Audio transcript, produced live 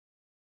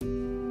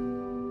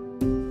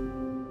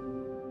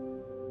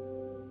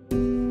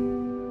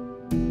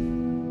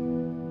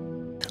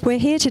We're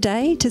here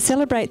today to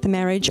celebrate the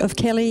marriage of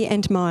Kellie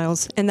and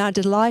Miles, and are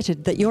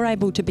delighted that you're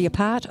able to be a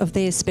part of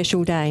their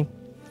special day.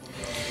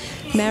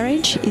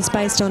 Marriage is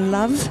based on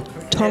love,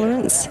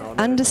 tolerance,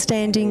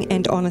 understanding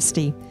and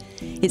honesty.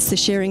 It's the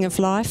sharing of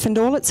life and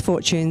all its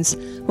fortunes,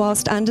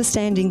 whilst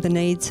understanding the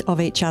needs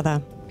of each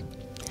other.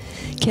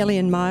 Kellie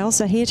and Miles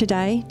are here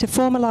today to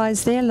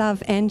formalise their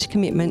love and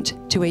commitment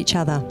to each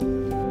other.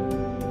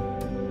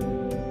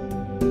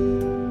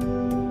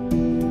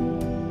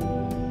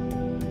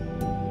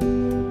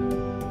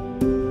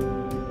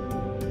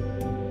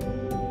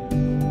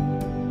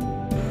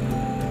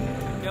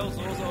 Kel's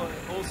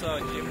also a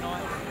Gemini,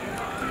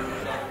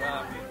 so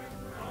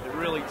it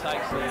really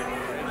takes her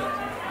forever.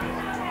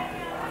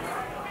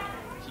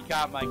 She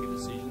can't make a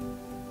decision,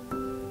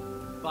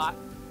 but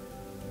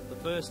the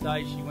first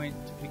day she went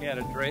to pick out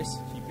a dress,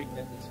 she picked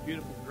out this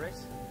beautiful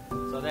dress.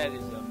 So that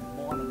is a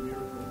minor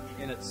miracle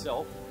in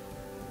itself.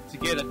 To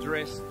get a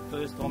dress the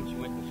first time she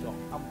went to shop,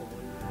 unbelievable.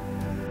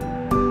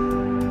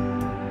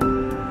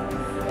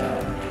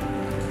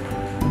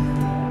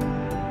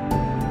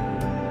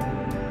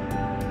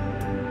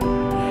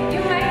 You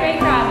make me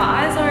cry. My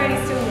eyes are already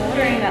still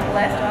watering that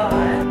left eye.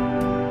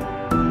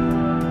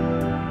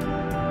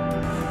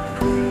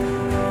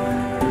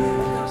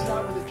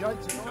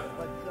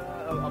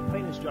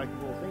 Joke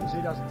of all things.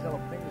 Who doesn't tell a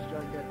penis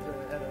joke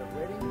at a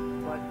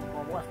wedding? But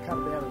my wife cut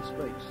it out of the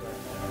speech. So.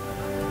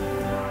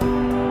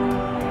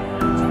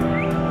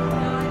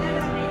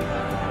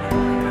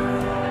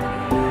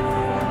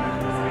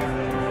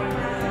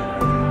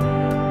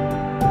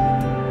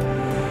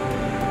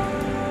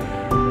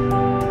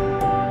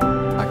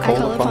 I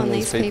call upon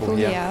these people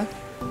here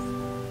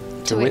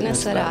to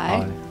witness that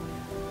I,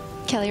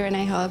 Kellie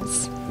Renee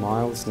Hobbs,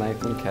 Miles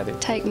Nathan Caddick,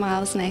 take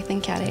Miles Nathan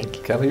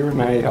Caddick, Kellie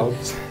Renee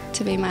Hobbs,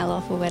 to be my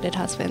lawful wedded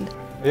husband.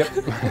 Yep,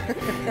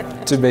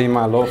 to be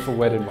my lawful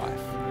wedded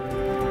wife.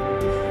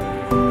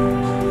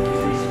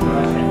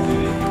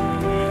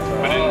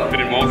 But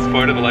in Miles'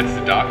 photo, the laces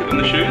are darker than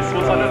the shoes.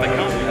 What's I know they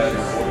can't.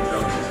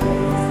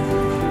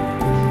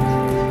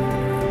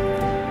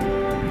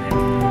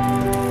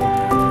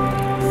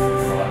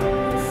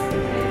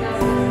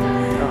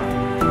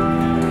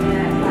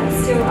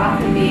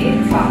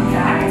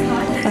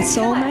 A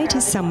soulmate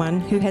is someone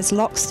who has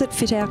locks that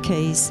fit our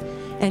keys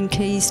and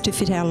keys to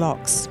fit our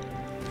locks.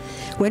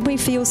 When we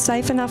feel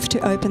safe enough to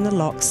open the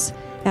locks,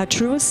 our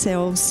truest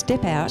selves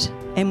step out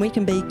and we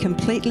can be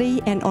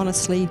completely and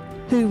honestly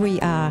who we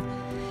are.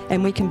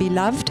 And we can be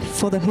loved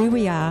for the who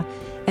we are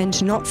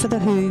and not for the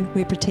who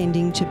we're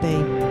pretending to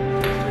be.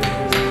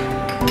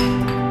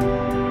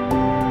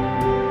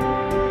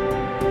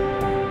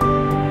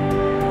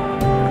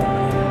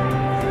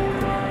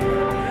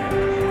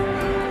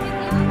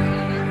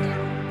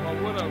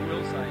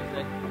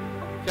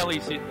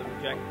 Kellie's hit the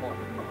jackpot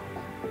with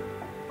Miles.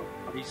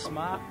 He's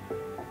smart,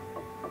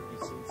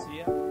 he's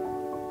sincere,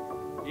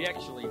 he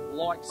actually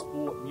likes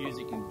sport,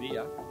 music and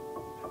beer,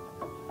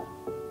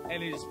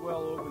 and he's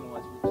well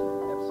organised, which is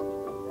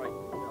absolutely great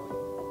for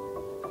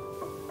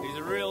Kellie. He's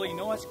a really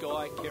nice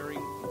guy, caring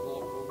and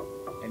thoughtful,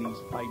 and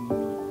he's paid me $50.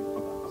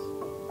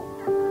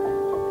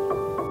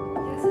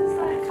 This is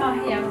like can't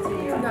hear the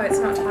video. No, it's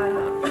not tied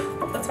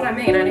up. That's what I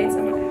mean. I need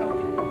someone to help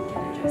me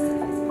get adjusted.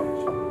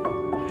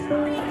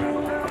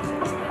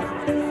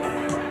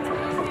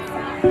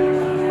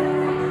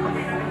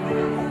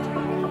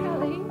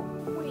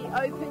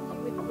 Open you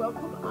with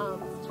welcome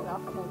arms to our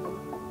family.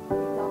 We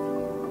love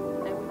you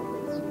and we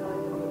let you know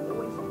that we're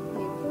always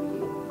here for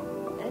you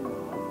and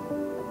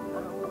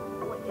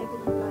whatever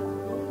you guys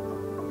need.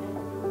 And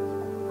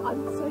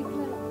I'm so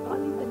glad I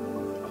finally the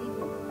news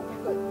even.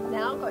 I've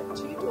now got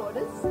 2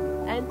 daughters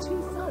and 2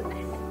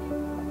 sons.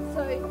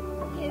 So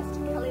here's to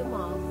Kellie and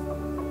Miles.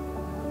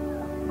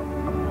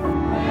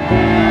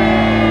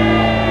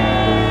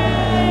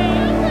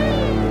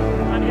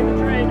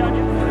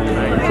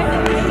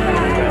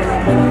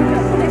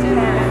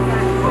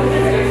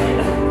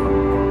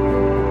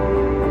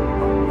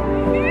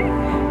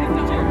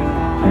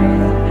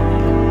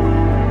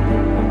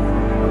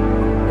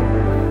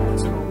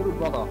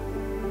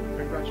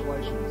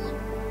 Congratulations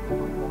on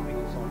bonding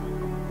and signing.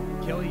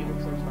 Kellie, you look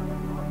so stunning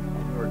tonight,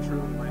 and you're a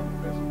true and amazing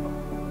person.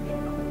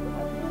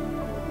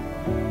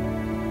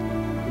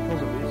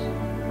 Because of this,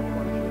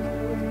 everybody shares the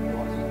words of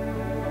advice.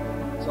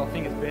 So I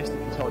think it's best if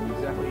you tell you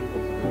exactly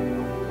what to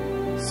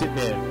do. Sit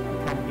there,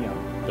 come here,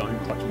 don't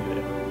touch me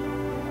there.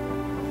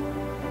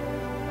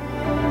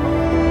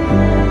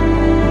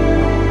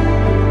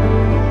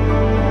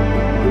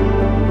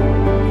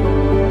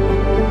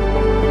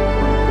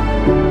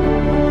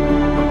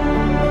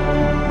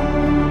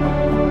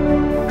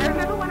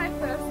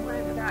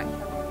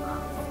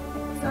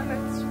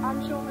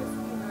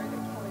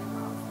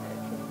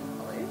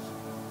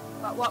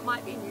 What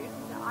might be news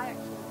is that I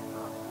actually went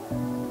up.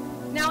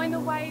 Now, in the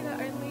way that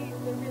only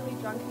the really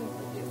drunken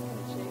oblivious can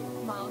achieve,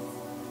 Miles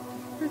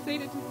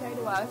proceeded to say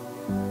to us,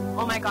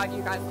 "Oh my God,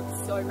 you guys look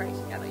so great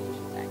together, you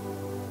should date."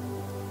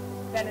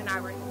 Ben and I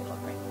were in the middle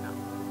of breaking up.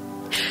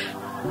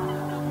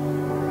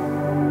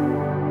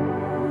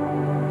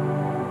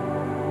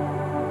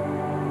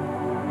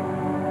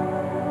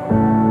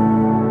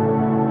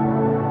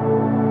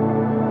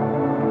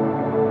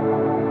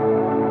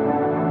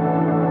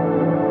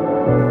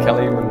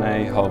 Kellie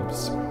Renee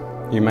Hobbs,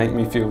 you make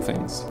me feel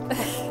things.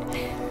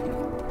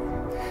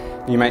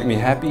 You make me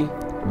happy,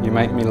 you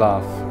make me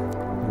laugh,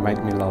 you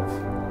make me love.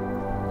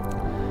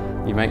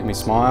 You make me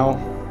smile,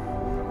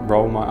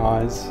 roll my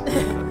eyes.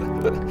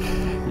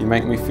 You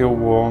make me feel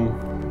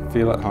warm,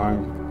 feel at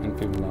home and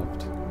feel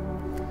loved.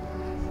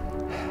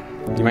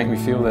 You make me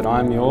feel that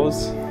I'm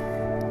yours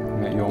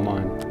and that you're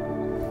mine.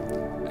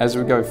 As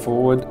we go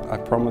forward, I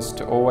promise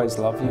to always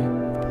love you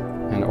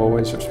and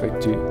always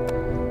respect you.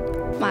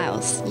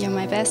 Miles, you're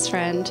my best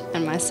friend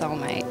and my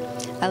soulmate.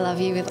 I love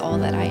you with all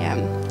that I am.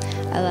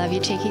 I love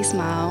your cheeky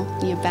smile,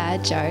 your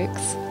bad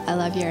jokes. I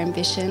love your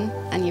ambition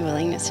and your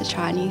willingness to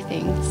try new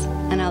things.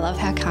 And I love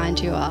how kind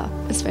you are,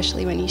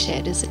 especially when you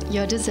share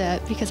your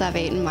dessert because I've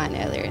eaten mine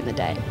earlier in the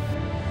day.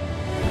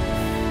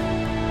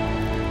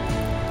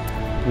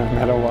 No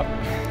matter what.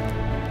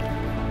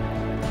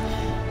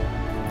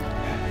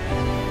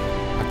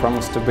 I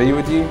promise to be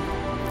with you,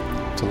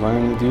 to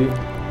learn with you,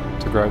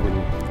 to grow with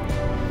you.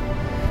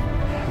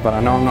 But I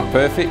know I'm not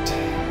perfect.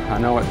 I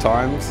know at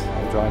times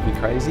I'll drive you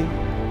crazy.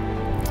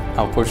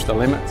 I'll push the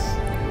limits.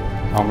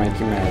 I'll make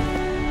you mad.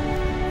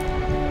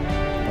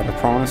 But I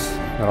promise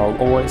that I'll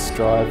always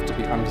strive to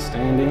be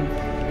understanding,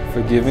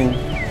 forgiving,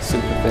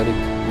 sympathetic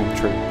and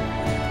true.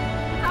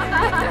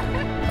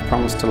 I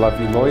promise to love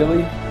you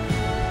loyally,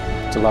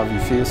 to love you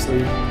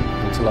fiercely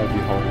and to love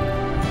you wholly.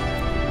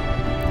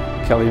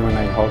 Kellie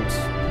Renee Hobbs,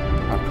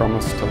 I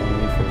promise to love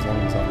you for as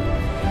long as I live.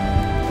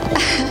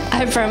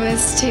 I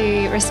promise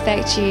to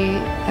respect you,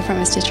 I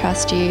promise to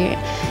trust you,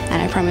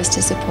 and I promise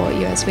to support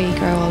you as we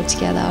grow old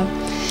together.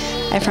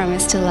 I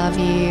promise to love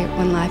you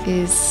when life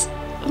is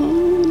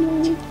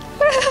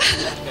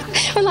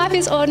when life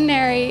is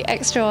ordinary,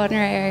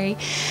 extraordinary,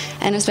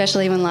 and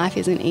especially when life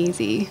isn't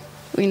easy.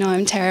 We know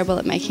I'm terrible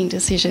at making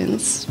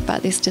decisions,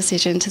 but this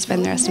decision to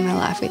spend the rest of my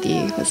life with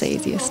you was the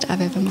easiest I've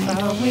ever made.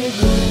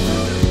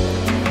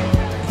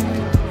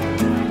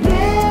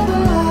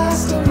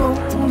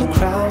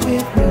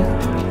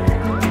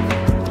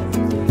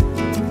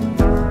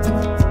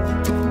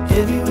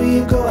 Everywhere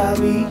you go, I'll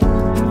be.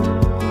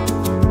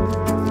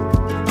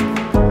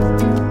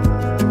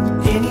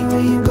 Anywhere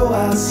you go,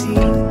 I'll see.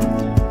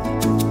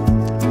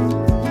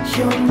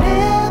 You're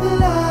never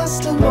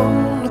lost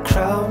among the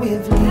crowd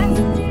with me.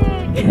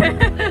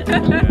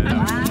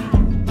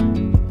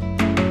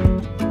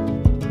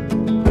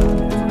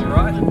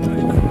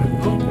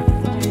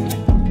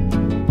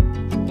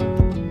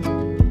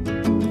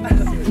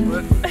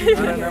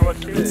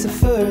 It's a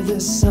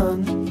furthest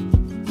sun,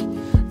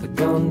 the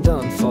gun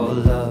done for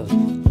love.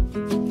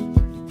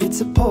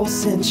 It's a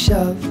pulse and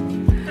shove.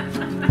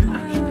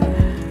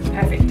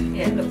 Perfect.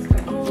 Yeah, it looks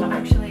good. Oh,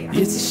 actually,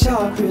 It's the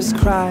sharpest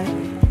cry.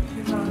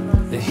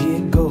 The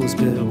here goes,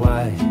 but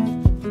why?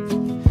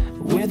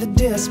 With a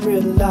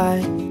desperate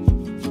lie.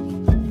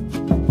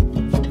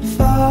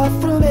 Far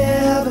from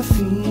ever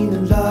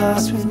feeling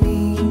lost with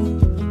me.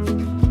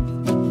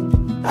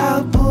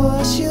 I'll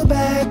push you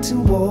back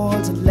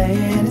towards the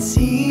land and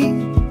sea.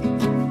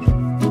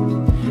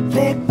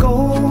 They're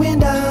going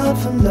down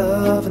for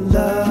love, and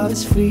love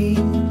is free.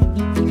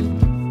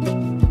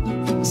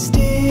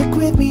 Stick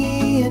with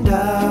me and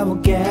I will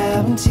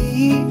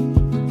guarantee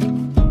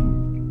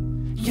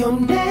you're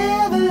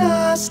never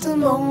lost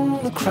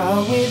among the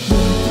crowd with me.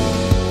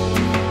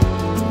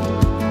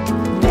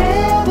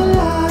 Never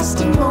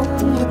lost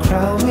among the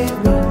crowd with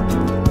me.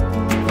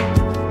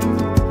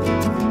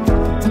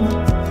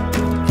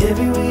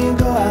 Everywhere you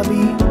go, I'll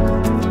be.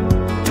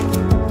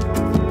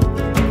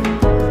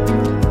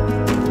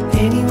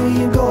 Anywhere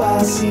you go,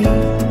 I'll see.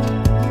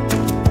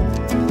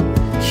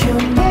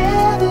 You're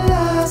never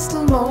lost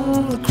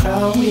among the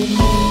crowd with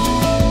me.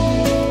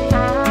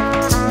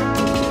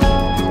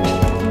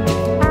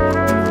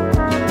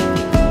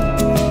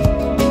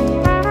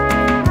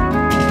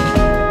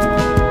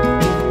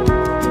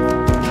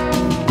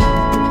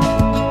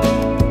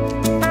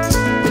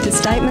 With the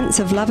statements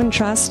of love and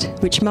trust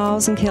which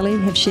Miles and Kellie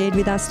have shared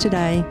with us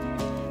today,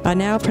 I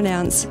now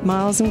pronounce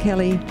Miles and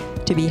Kellie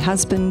to be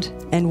husband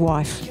and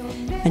wife.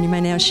 And you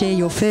may now share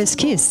your first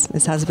kiss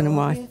as husband and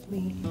wife.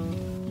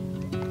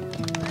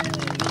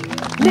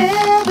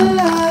 Never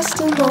lost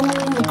among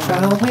the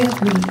crowd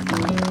with me.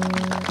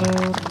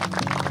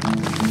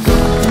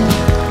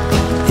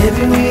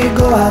 Everywhere you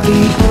go, I'll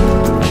be.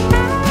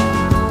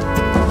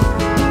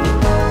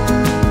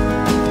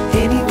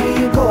 Anywhere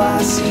you go, I'll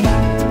see.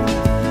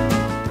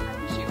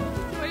 she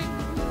always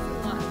went to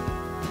Salon,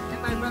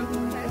 and my mum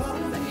says that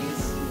actually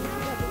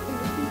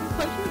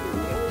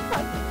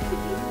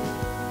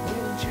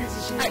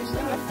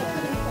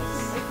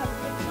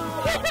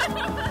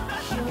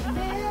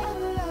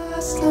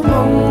Lost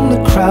among the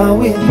crowd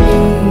with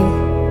me.